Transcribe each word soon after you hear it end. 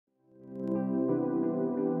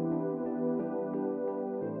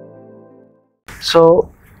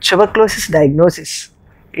So tuberculosis diagnosis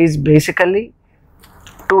is basically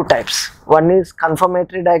two types. One is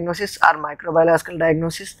confirmatory diagnosis or microbiological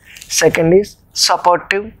diagnosis. Second is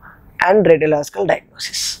supportive and radiological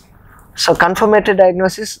diagnosis. So confirmatory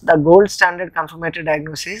diagnosis, the gold standard confirmatory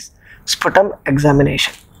diagnosis, sputum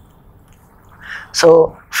examination.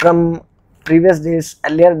 So from previous days,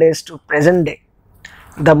 earlier days to present day,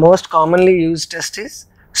 the most commonly used test is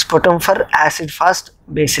sputum for acid fast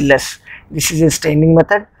bacillus. This is a staining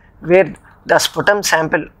method where the sputum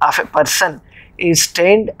sample of a person is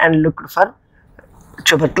stained and looked for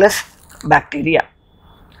tuberculous bacteria.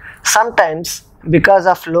 Sometimes because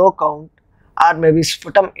of low count or maybe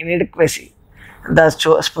sputum inadequacy, the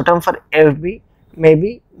sputum for AFB may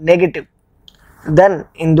be negative. Then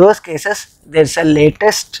in those cases there is a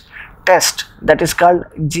latest test that is called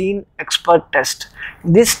gene expert test.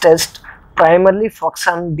 This test primarily focuses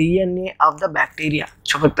on DNA of the bacteria,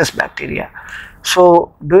 tuberculous bacteria.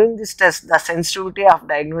 So doing this test, the sensitivity of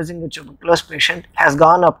diagnosing a tuberculosis patient has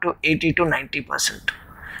gone up to 80 to 90%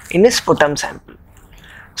 in a sputum sample.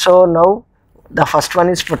 So now the first one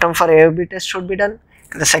is sputum for AFB test should be done,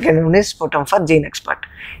 and the second one is sputum for gene expert.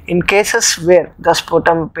 In cases where the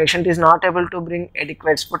sputum patient is not able to bring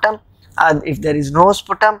adequate sputum, or if there is no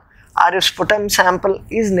sputum, or if sputum sample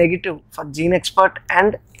is negative for gene expert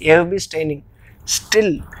and AFB staining,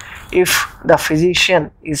 still if the physician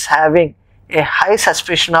is having a high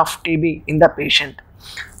suspicion of TB in the patient,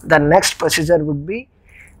 the next procedure would be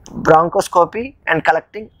bronchoscopy and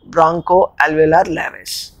collecting bronchoalveolar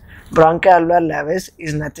lavage. Bronchoalveolar lavage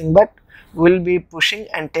is nothing but we will be pushing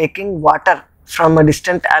and taking water from a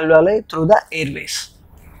distant alveoli through the airways.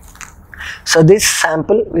 So this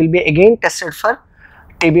sample will be again tested for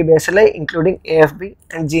TB bacilli including AFB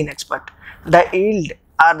and gene expert. The yield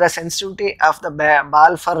or the sensitivity of the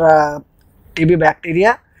ball for TB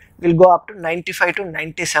bacteria will go up to 95 to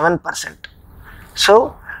 97%.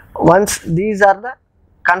 So once these are the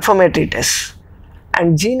confirmatory tests,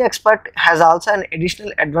 and gene expert has also an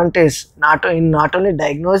additional advantage not only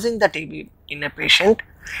diagnosing the TB in a patient,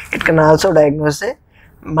 it can also diagnose a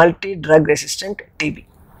multi-drug resistant TB.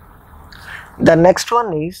 The next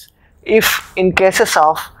one is if in cases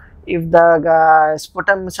of if the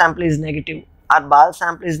sputum sample is negative or ball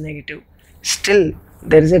sample is negative, still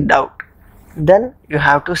there is a doubt, then you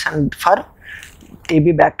have to send for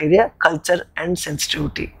TB bacteria culture and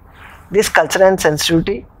sensitivity. This culture and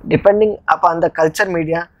sensitivity, depending upon the culture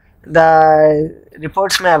media, the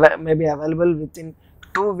reports may be available within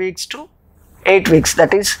 2 weeks to 8 weeks,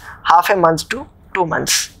 that is half a month to 2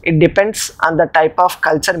 months. It depends on the type of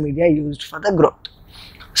culture media used for the growth.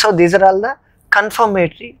 So these are all the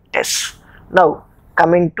confirmatory tests. Now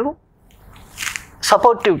coming to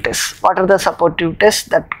supportive tests. What are the supportive tests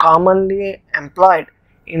that commonly employed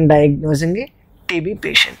in diagnosing a TB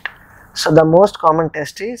patient? So the most common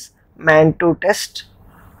test is MAN2 test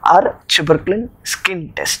or tuberculin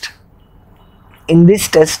skin test. In this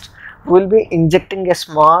test, we will be injecting a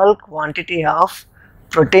small quantity of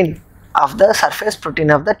protein of the surface protein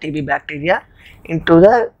of the TB bacteria into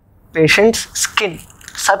the patient's skin.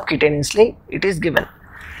 Subcutaneously it is given.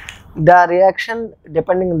 The reaction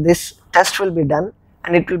depending on this test will be done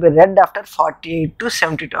and it will be read after 48 to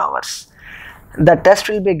 72 hours. The test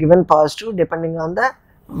will be given positive depending on the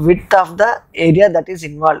width of the area that is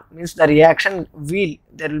involved, means the reaction wheel,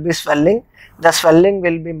 there will be swelling, the swelling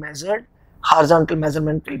will be measured, horizontal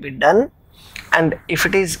measurement will be done, and if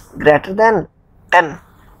it is greater than 10,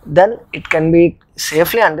 then it can be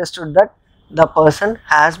safely understood that the person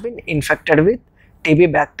has been infected with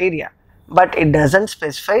TB bacteria, but it doesn't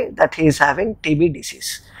specify that he is having TB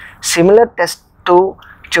disease. Similar test to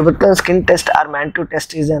tuberculin skin test or MAN2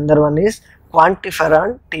 test is another one is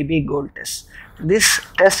quantiferon TB gold test. This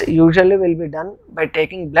test usually will be done by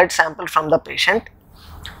taking blood sample from the patient.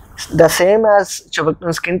 The same as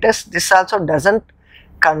tuberculin skin test, this also doesn't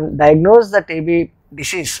diagnose the TB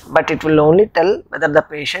disease, but it will only tell whether the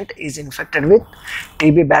patient is infected with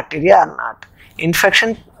TB bacteria or not.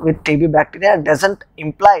 Infection with TB bacteria doesn't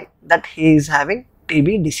imply that he is having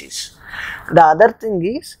TB disease. The other thing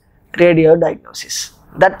is radio diagnosis.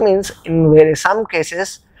 That means in some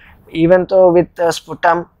cases, even though with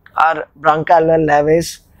sputum or bronchoalveolar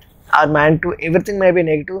lavage or MAN2, everything may be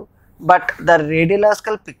negative, but the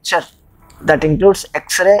radiological picture that includes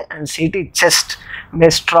X-ray and CT chest may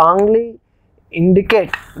strongly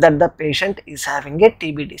indicate that the patient is having a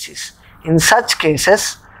TB disease. In such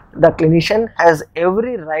cases, the clinician has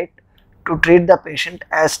every right to treat the patient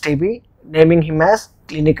as TB, naming him as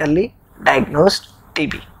clinically diagnosed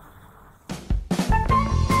TB.